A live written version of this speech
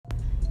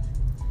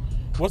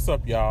What's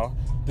up, y'all?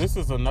 This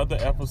is another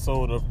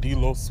episode of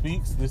D-Lo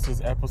Speaks. This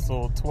is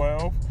episode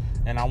 12,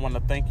 and I want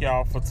to thank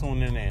y'all for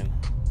tuning in.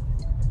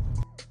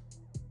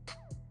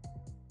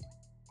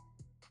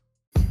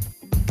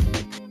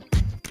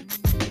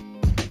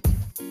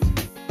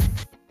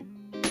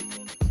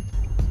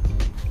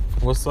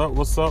 What's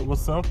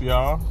up,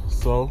 y'all?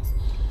 So,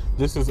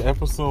 this is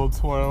episode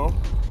 12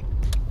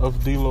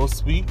 of D-Lo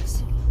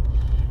Speaks,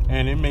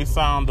 and it may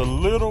sound a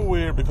little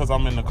weird because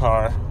I'm in the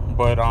car,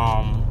 but,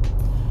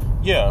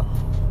 yeah,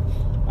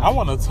 I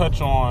want to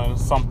touch on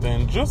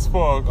something just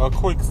for a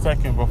quick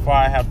second before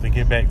I have to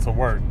get back to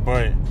work.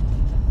 But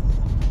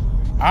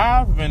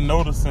I've been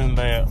noticing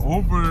that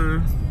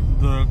over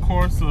the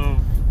course of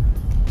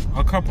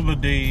a couple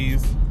of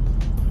days,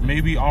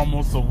 maybe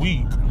almost a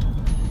week,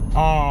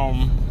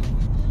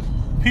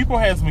 people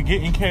has been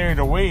getting carried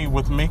away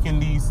with making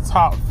these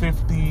top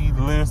 50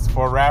 lists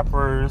for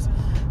rappers.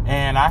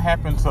 And I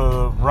happened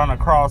to run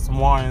across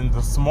one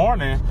this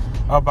morning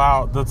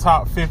about the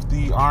top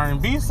 50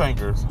 R&B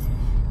singers.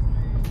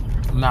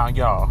 Now,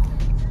 y'all,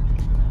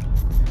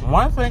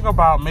 one thing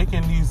about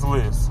making these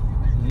lists,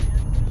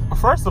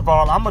 first of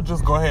all, I'm going to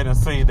just go ahead and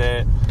say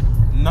that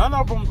none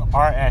of them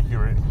are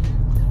accurate.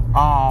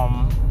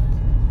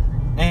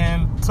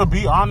 And to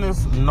be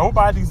honest,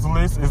 nobody's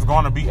list is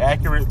going to be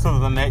accurate to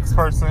the next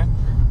person.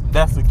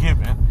 That's a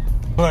given.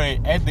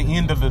 But at the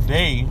end of the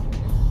day,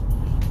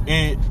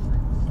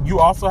 you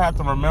also have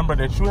to remember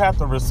that you have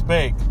to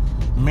respect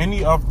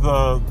many of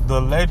the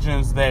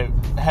legends that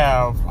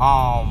have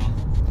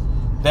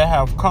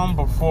come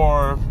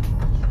before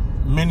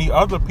many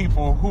other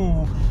people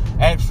who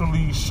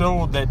actually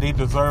showed that they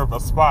deserve a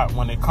spot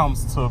when it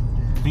comes to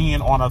being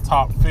on a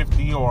top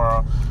 50 or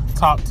a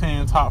top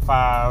 10, top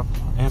 5,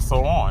 and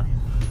so on.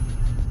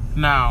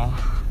 Now,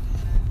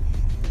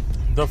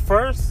 the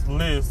first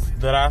list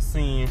that I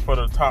seen for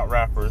the top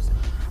rappers,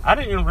 I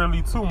didn't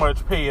really too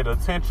much pay it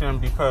attention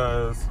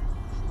because,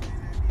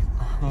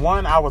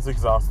 one, I was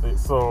exhausted,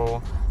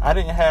 so I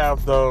didn't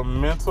have the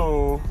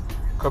mental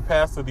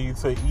capacity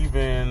to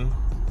even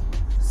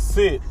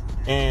sit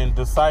and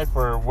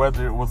decipher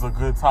whether it was a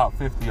good top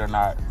 50 or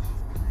not.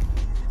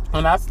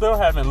 And I still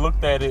haven't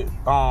looked at it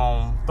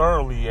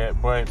thoroughly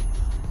yet, but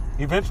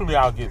eventually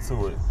I'll get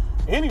to it.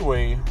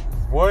 Anyway,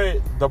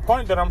 the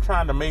point that I'm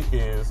trying to make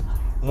is,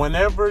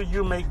 whenever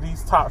you make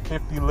these top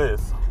 50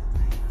 lists,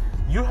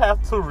 you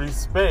have to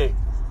respect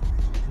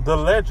the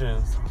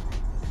legends.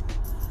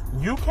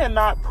 You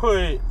cannot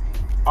put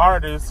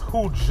artists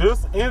who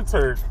just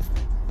entered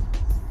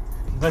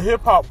the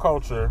hip-hop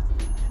culture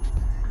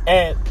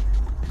at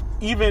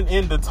even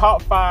in the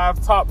top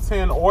 5, top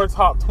 10, or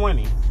top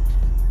 20.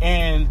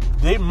 And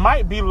they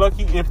might be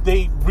lucky if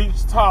they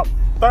reach top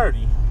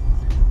 30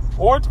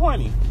 or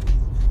 20.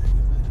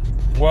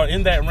 Well,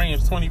 in that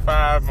range,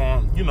 25,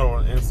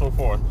 and so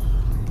forth.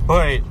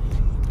 But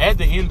at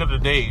the end of the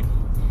day,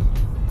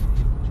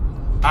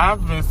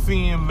 I've been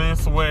seeing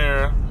lists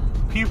where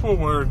people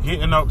were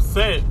getting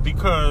upset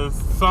because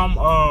some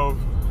of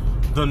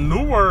the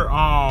newer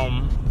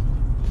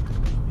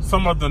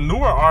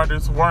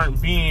artists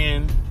weren't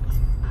being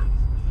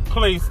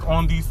placed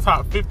on these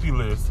top 50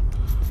 lists.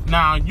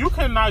 Now, you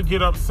cannot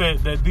get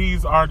upset that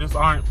these artists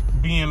aren't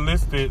being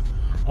listed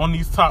on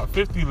these top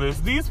 50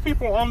 lists. These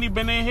people only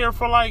been in here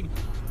for like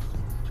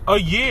a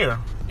year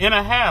and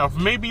a half,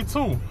 maybe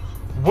 2.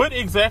 What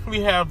exactly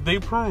have they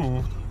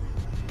proved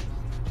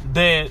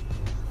that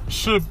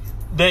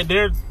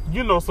they're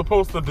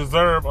supposed to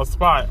deserve a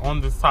spot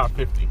on this top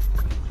 50?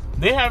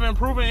 They haven't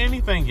proven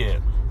anything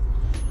yet.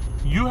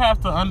 You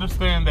have to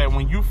understand that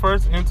when you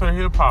first enter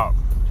hip-hop,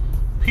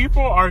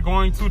 people are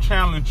going to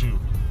challenge you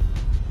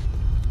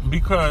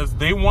because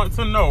they want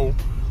to know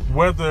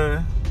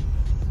whether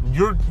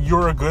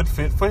you're a good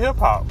fit for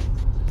hip-hop.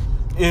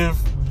 If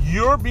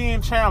you're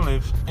being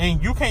challenged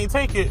and you can't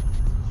take it,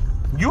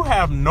 you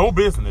have no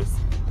business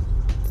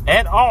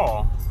at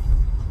all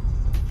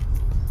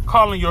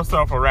calling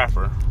yourself a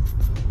rapper.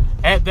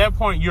 At that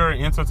point, you're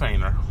an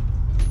entertainer.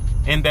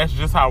 And that's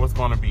just how it's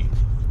going to be.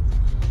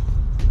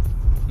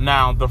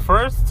 Now, the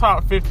first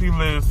top 50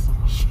 list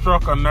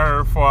struck a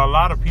nerve for a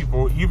lot of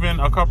people, even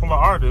a couple of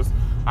artists.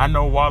 I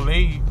know Wale,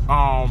 he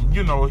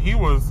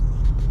was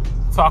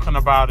talking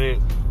about it,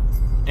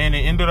 and it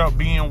ended up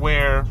being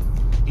where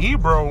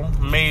Ebro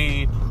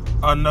made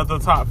another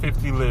top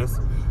 50 list,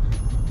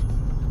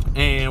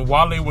 and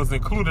Wale was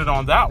included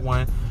on that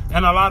one.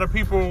 And a lot of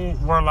people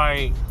were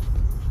like,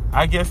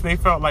 I guess they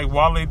felt like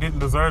Wale didn't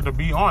deserve to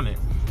be on it.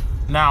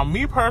 Now,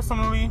 me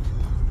personally,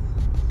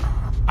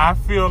 I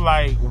feel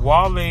like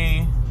Wale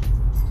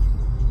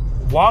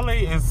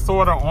is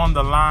sort of on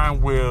the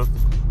line with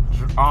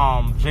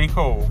J.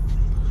 Cole.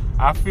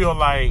 I feel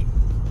like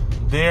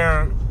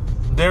their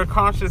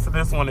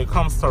consciousness when it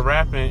comes to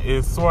rapping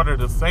is sort of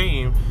the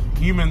same,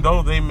 even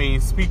though they may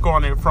speak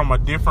on it from a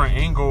different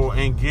angle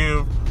and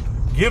give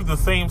the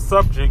same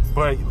subject,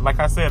 but like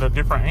I said, a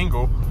different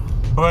angle.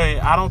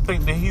 But I don't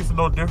think that he's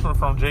no different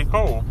from J.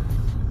 Cole.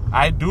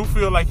 I do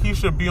feel like he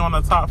should be on the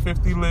top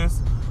 50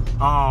 list.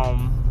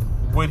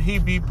 would he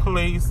be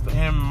placed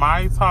in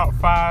my top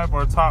 5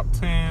 or top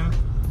 10?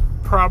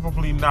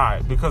 Probably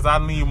not, because I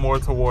lean more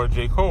toward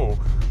J. Cole.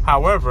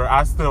 However,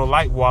 I still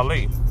like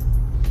Wale.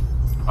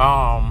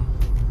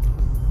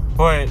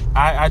 But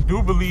I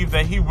do believe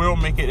that he will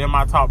make it in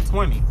my top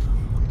 20.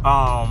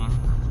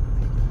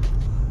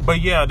 But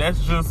yeah,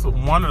 that's just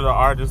one of the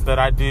artists that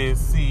I did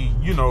see,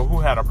 who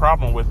had a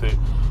problem with it.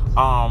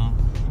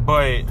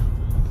 But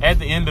at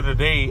the end of the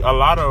day, a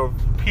lot of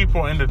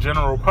people in the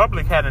general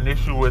public had an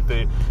issue with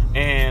it.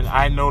 And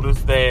I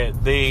noticed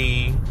that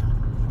they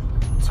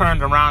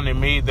turned around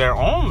and made their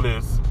own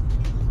list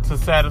to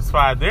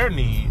satisfy their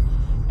need.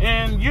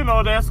 And,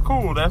 that's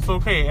cool. That's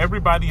okay.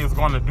 Everybody is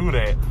going to do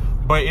that.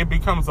 But it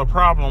becomes a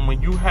problem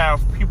when you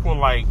have people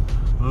like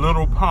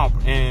Lil Pump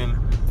and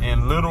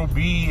Lil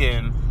B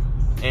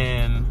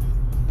and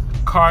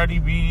Cardi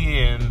B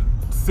and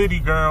City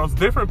Girls,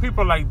 different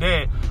people like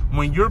that.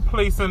 When you're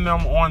placing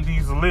them on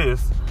these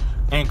lists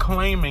and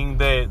claiming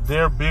that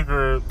they're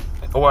bigger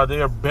or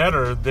they're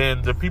better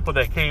than the people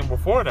that came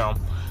before them,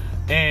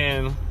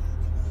 and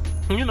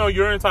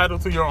you're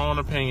entitled to your own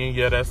opinion.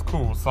 Yeah, that's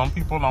cool. Some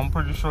people, I'm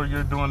pretty sure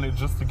you're doing it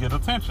just to get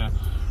attention.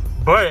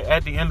 But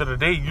at the end of the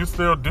day, you're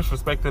still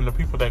disrespecting the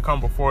people that come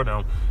before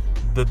them,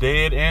 the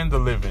dead and the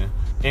living.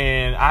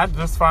 And I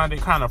just find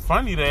it kind of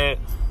funny that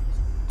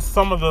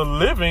some of the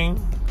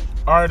living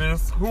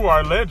artists who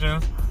are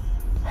legends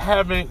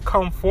haven't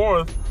come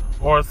forth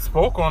or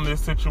spoke on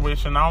this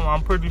situation.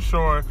 I'm pretty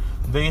sure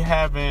they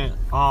haven't,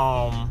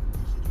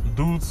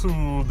 due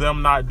to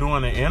them not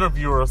doing an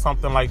interview or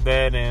something like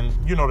that, and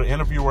the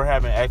interviewer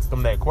haven't asked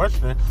them that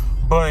question.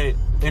 But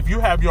if you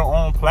have your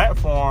own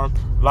platform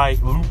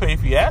like Lupe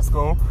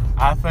Fiasco,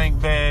 I think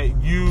that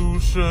you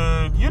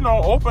should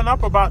open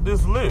up about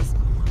this list.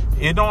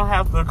 It don't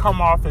have to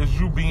come off as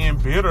you being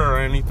bitter or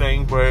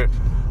anything, but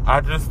I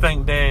just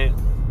think that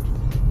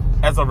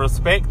as a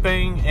respect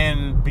thing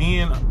and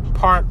being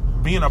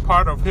a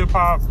part of hip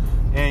hop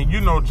and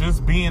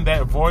just being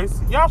that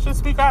voice, y'all should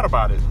speak out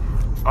about it.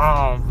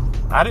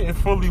 I didn't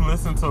fully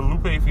listen to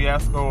Lupe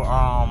Fiasco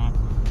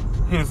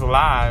his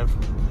live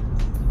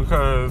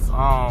because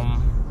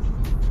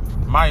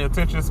my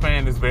attention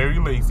span is very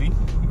lazy,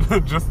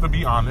 just to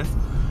be honest.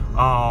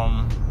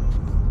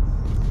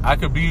 I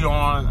could be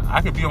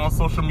on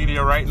social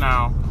media right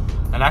now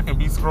and I can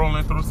be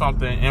scrolling through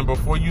something, and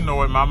before you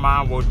know it, my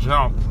mind will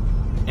jump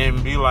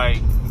and be like,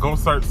 go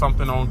search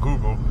something on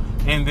Google.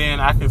 And then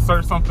I can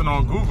search something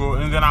on Google,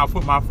 and then I'll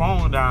put my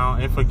phone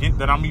down and forget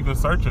that I'm even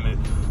searching it.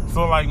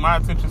 So, my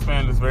attention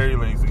span is very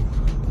lazy.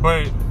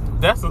 But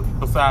that's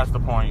besides the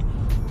point.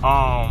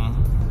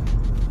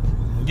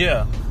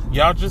 Yeah,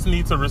 y'all just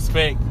need to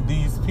respect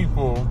these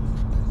people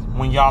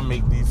when y'all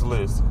make these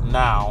lists.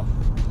 Now,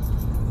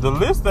 the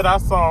list that I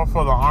saw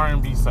for the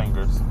R&B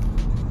singers,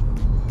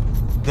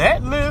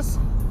 that list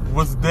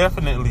was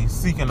definitely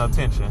seeking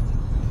attention.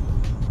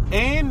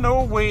 Ain't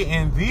no way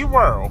in the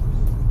world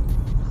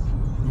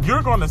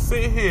you're going to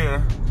sit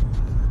here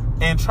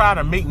and try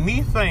to make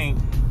me think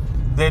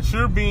that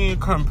you're being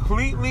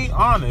completely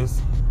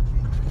honest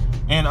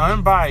and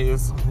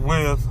unbiased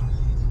with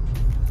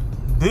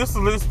this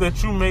list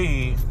that you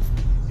made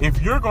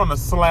if you're going to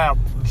slap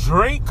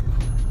Drake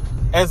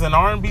as an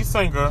R&B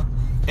singer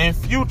and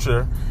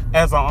Future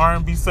as an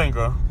R&B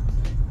singer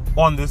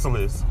on this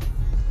list.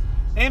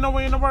 Ain't no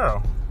way in the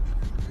world.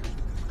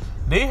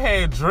 They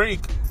had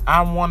Drake,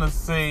 I want to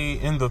say,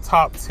 in the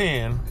top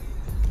 10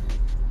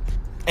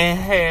 and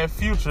had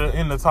Future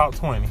in the top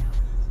 20.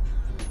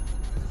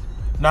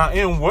 Now,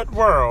 in what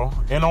world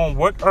and on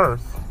what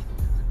earth,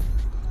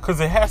 because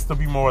it has to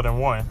be more than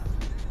one,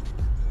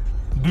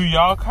 do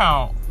y'all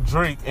count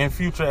Drake and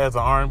Future as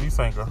an R&B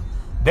singer?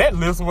 That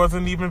list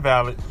wasn't even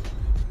valid.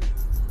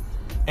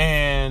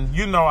 And,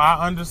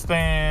 I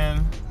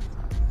understand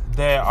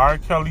that R.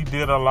 Kelly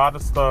did a lot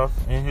of stuff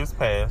in his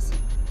past,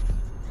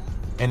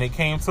 and it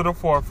came to the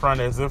forefront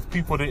as if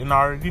people didn't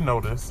already know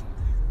this.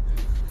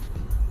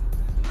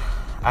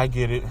 I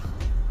get it.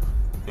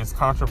 It's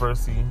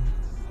controversy.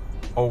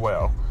 Oh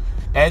well.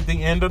 At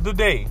the end of the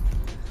day,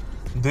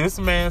 this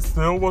man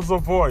still was a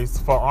voice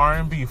for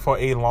R&B for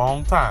a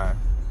long time.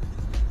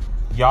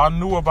 Y'all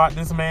knew about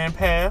this man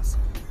past.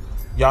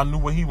 Y'all knew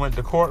what he went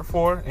to court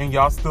for, and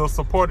y'all still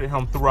supported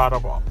him throughout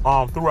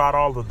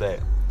all of that.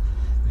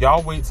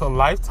 Y'all wait till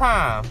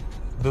Lifetime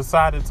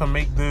decided to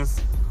make this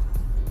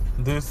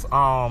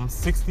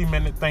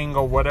 60-minute thing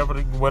or whatever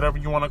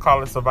you want to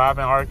call it,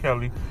 Surviving R.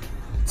 Kelly,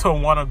 to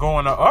want to go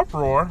in an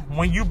uproar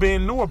when you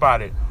been knew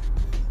about it.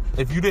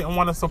 If you didn't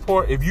want to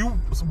support, if you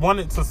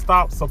wanted to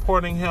stop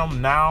supporting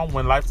him now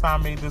when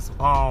Lifetime made this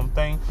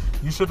thing,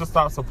 you should have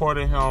stopped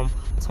supporting him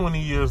 20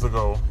 years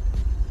ago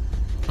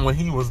when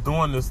he was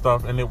doing this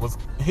stuff and it was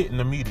hitting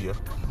the media.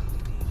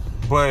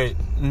 But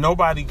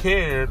nobody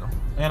cared,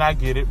 and I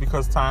get it,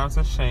 because times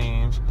have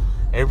changed.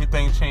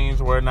 Everything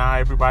changed where now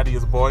everybody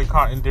is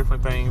boycotting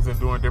different things and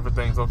doing different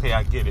things. Okay,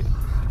 I get it.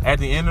 At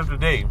the end of the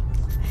day,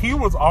 he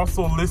was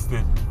also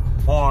listed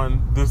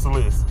on this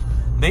list.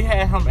 They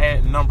had him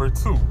at number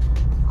 2.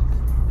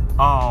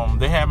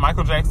 They had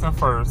Michael Jackson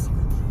first,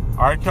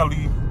 R.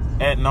 Kelly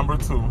at number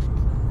 2.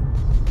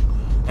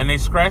 And they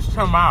scratched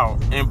him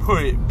out and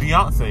put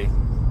Beyonce.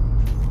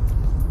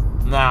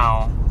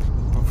 Now,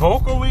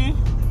 vocally,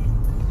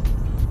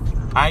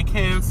 I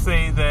can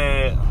say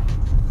that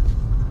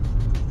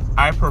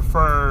I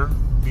prefer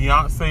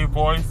Beyonce's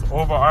voice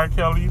over R.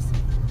 Kelly's.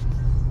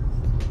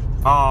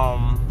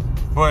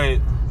 But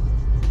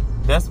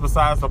that's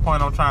besides the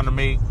point I'm trying to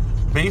make.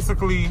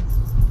 Basically,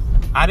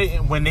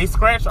 when they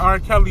scratched R.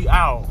 Kelly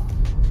out,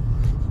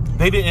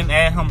 they didn't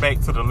add him back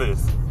to the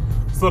list.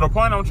 So the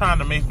point I'm trying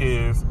to make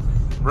is,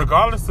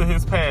 regardless of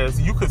his past,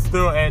 you could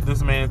still add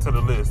this man to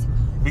the list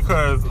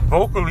because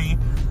vocally,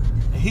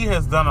 he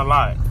has done a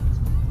lot.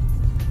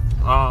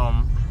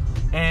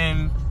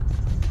 And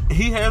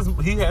he has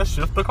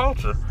shifted the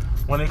culture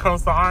when it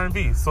comes to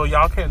R&B. So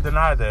y'all can't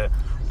deny that.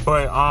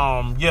 But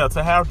yeah,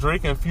 to have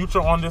Drake and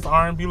Future on this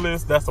R&B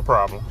list, that's a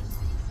problem.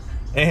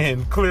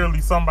 And clearly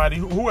somebody,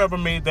 whoever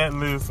made that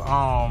list,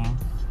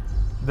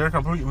 they're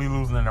completely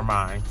losing their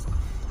minds.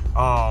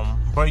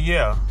 But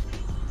yeah,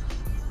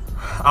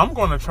 I'm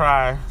going to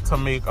try to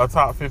make a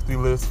top 50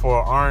 list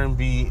for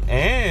R&B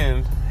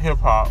and hip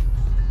hop.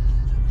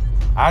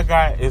 I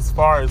got as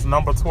far as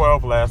number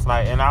 12 last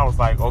night, and I was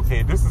like,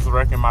 okay, this is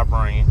wrecking my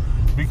brain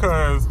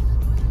because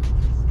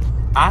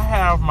I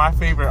have my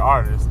favorite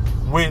artists,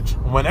 which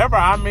whenever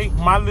I make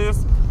my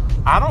list,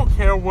 I don't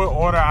care what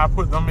order I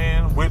put them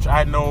in, which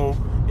I know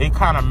it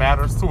kind of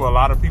matters to a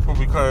lot of people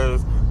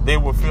because they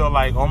will feel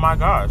like, oh my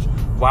gosh,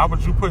 why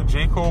would you put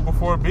J. Cole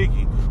before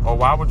Biggie? Or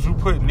why would you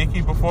put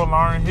Nicki before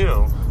Lauryn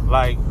Hill?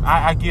 Like,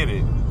 I get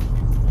it.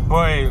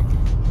 But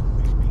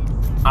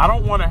I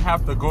don't want to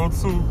have to go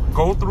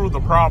through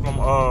the problem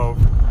of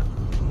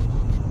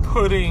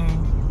putting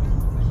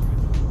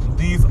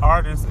these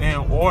artists in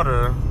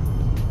order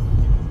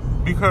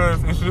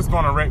because it's just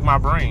going to wreck my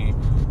brain.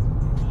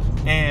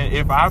 And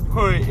if I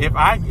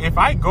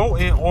go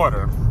in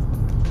order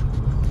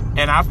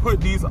and I put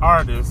these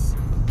artists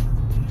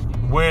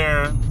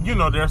where, you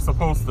know, they're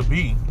supposed to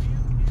be,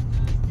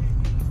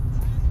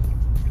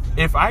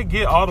 if I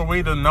get all the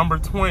way to number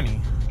 20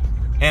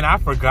 and I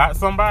forgot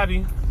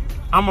somebody,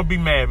 I'm gonna be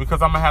mad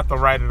because I'm gonna have to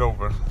write it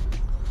over.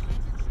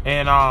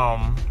 And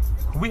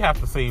we have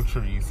to save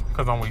trees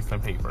because I'm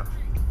wasting paper.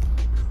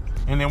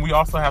 And then we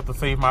also have to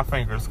save my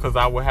fingers because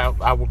I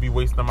will be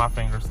wasting my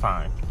fingers'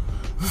 time.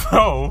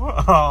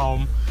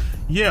 So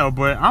yeah,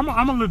 but I'm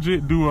gonna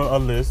legit do a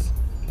list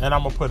and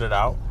I'm gonna put it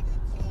out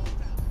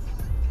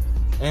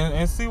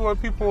and see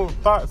what people's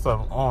thoughts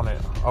on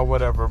it or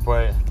whatever.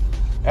 But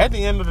at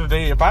the end of the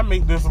day, if I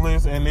make this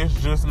list and it's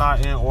just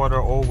not in order,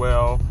 oh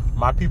well,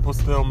 my people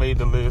still made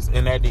the list.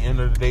 And at the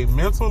end of the day,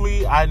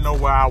 mentally, I know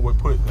where I would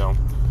put them.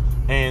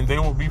 And they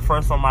will be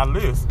first on my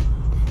list.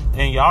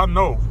 And y'all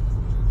know,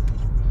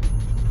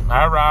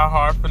 I ride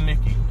hard for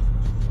Nicki.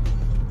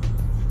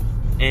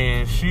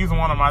 And she's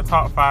one of my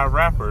top 5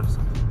 rappers.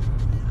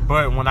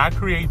 But when I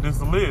create this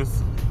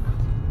list,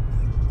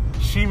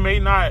 she may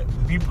not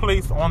be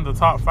placed on the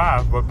top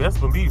 5, but best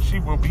believe she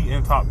will be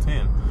in top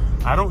 10.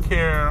 I don't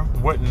care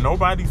what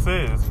nobody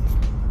says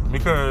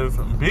because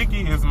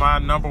Biggie is my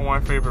number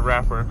 1 favorite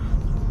rapper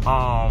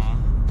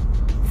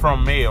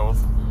from males.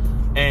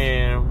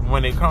 And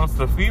when it comes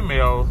to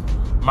females,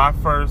 my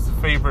first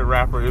favorite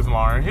rapper is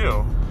Lauryn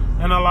Hill.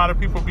 And a lot of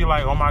people be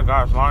like, oh my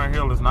gosh, Lauryn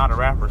Hill is not a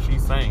rapper, she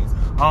sings.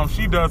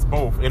 She does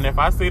both. And if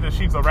I say that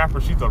she's a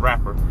rapper, she's a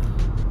rapper.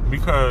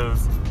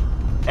 Because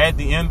at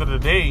the end of the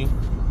day,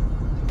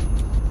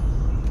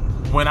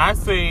 when I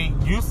say,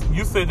 you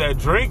said that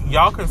Drake,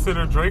 y'all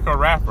consider Drake a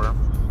rapper,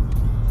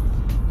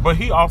 but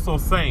he also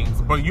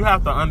sings. But you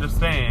have to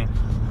understand,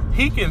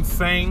 he can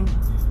sing,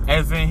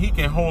 as in he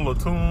can hold a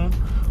tune,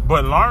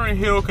 but Lauryn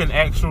Hill can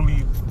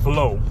actually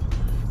blow.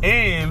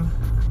 And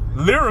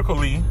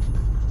lyrically,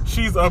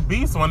 she's a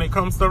beast when it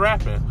comes to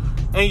rapping.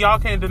 And y'all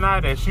can't deny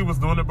that. She was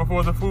doing it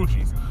before the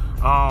Fugees.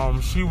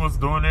 She was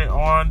doing it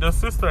on the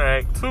Sister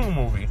Act 2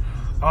 movie.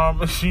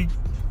 She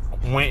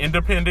went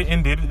independent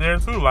and did it there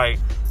too. Like,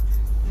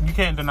 you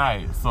can't deny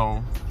it.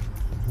 So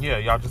yeah,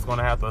 y'all just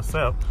gonna have to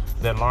accept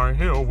that Lauryn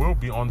Hill will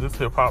be on this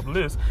hip hop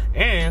list,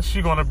 and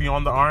she gonna be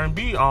on the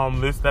R&B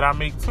list that I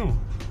make too.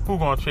 Who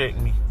gonna check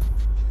me?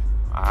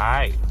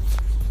 Alright.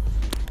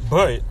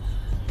 But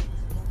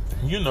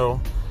you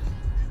know,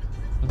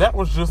 that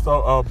was just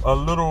a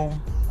little,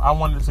 I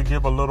wanted to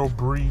give a little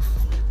brief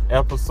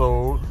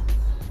episode.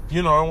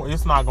 You know,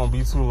 it's not gonna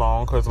be too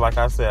long because like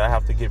I said, I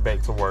have to get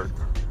back to work.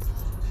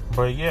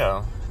 But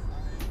yeah,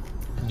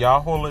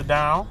 y'all hold it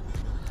down.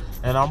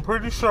 And I'm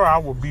pretty sure I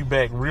will be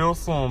back real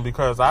soon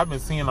because I've been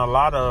seeing a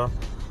lot of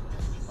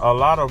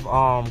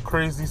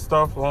crazy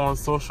stuff on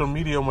social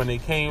media when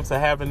it came to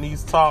having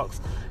these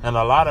talks, and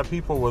a lot of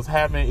people was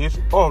having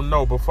issues. Oh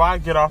no, before I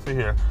get off of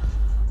here,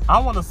 I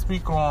want to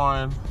speak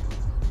on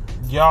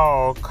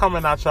y'all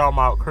coming out y'all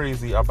mouth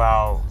crazy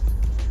about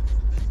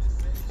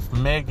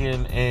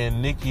Megan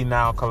and Nicki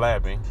now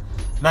collabing.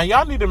 Now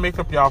y'all need to make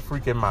up y'all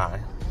freaking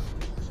mind.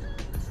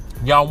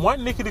 Y'all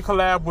want Nicki to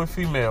collab with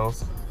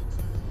females,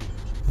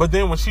 but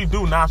then when she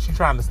do, now she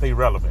trying to stay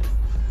relevant.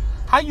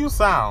 How you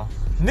sound?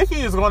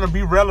 Nikki is going to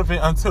be relevant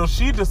until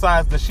she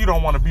decides that she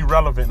don't want to be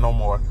relevant no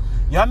more.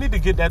 Y'all need to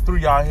get that through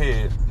y'all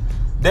head.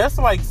 That's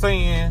like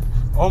saying,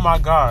 oh my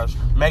gosh,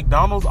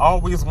 McDonald's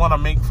always want to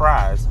make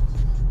fries.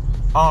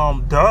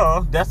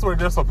 Duh, that's what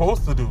they're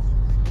supposed to do.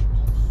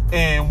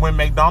 And when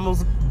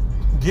McDonald's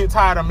get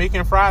tired of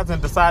making fries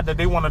and decide that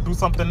they want to do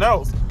something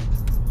else,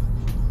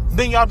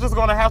 then y'all just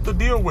going to have to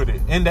deal with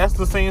it. And that's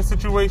the same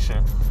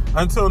situation.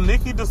 Until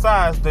Nikki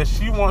decides that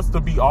she wants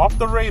to be off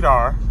the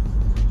radar,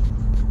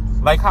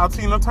 like how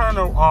Tina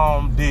Turner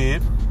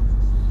did.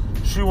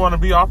 She want to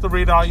be off the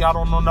radar. Y'all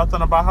don't know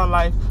nothing about her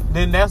life.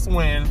 Then that's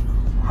when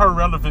her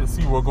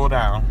relevancy will go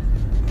down.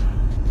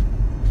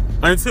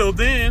 Until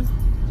then,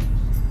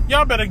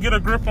 y'all better get a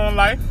grip on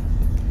life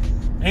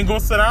and go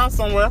sit down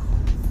somewhere.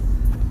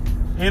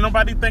 Ain't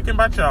nobody thinking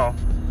about y'all.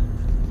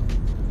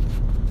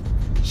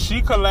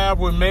 She collab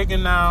with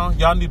Megan now.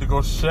 Y'all need to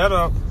go shut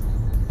up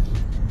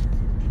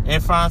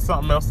and find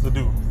something else to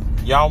do.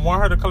 Y'all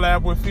want her to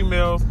collab with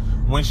females.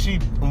 When she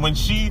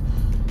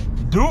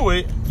do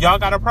it, y'all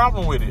got a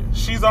problem with it.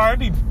 She's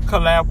already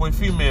collabed with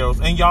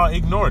females and y'all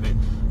ignored it.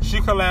 She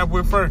collabed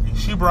with Fergie.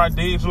 She brought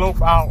Dej Loaf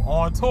out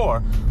on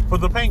tour for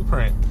the Pink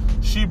Print.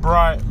 She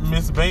brought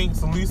Miss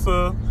Banks,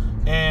 Lisa,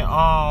 and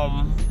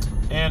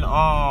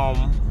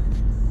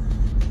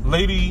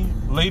Lady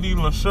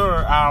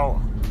LaSure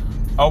out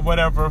or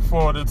whatever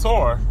for the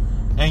tour,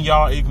 and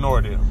y'all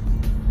ignored it.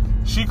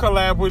 She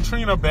collabed with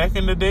Trina back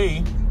in the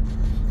day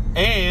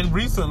and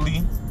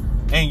recently,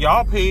 and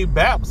y'all paid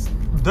Baps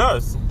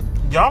dust.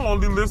 Y'all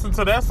only listened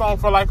to that song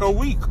for like a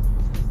week.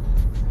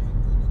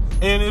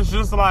 And it's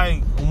just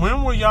like,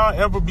 when will y'all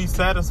ever be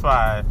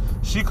satisfied?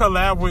 She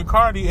collabed with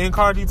Cardi, and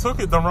Cardi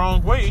took it the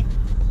wrong way.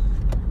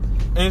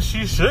 And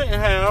she shouldn't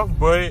have,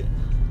 but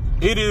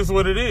it is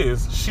what it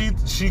is. She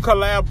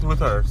collabed with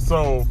her.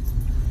 So,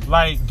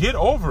 like, get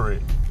over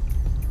it.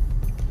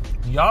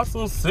 Y'all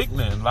so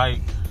sickening.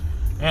 Like,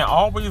 and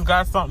always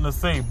got something to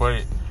say,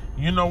 but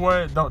you know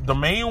what? The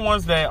main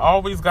ones that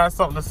always got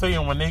something to say,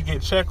 and when they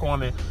get checked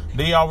on it,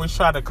 they always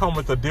try to come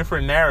with a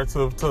different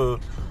narrative to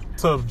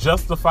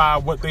justify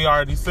what they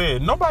already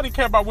said. Nobody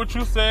care about what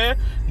you said.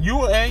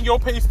 You and your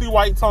pasty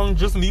white tongue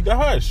just need to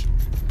hush.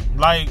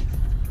 Like,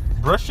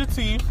 brush your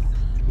teeth,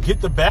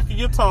 get the back of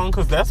your tongue,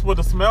 because that's where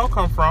the smell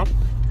come from,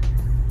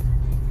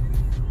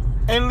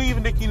 and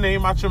leave Nikki's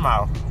name out your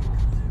mouth.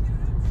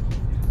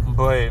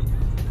 But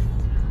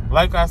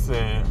like I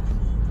said,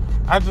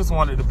 I just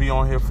wanted to be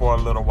on here for a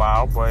little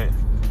while, but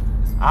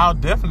I'll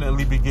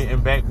definitely be getting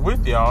back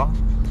with y'all.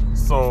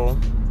 So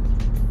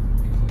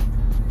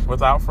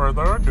without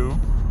further ado,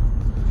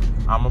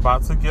 I'm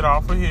about to get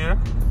off of here,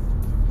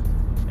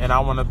 and I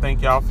want to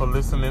thank y'all for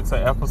listening to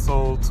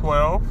episode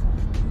 12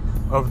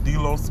 of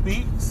D-Lo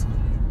Speaks.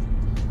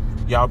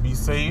 Y'all be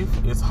safe.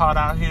 It's hot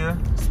out here.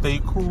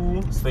 Stay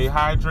cool, stay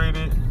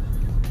hydrated,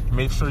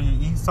 make sure you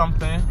eat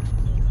something,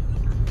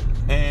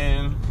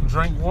 and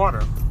drink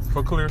water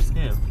for clear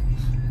skin.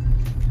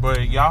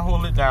 But y'all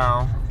hold it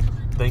down.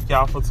 Thank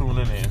y'all for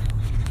tuning in.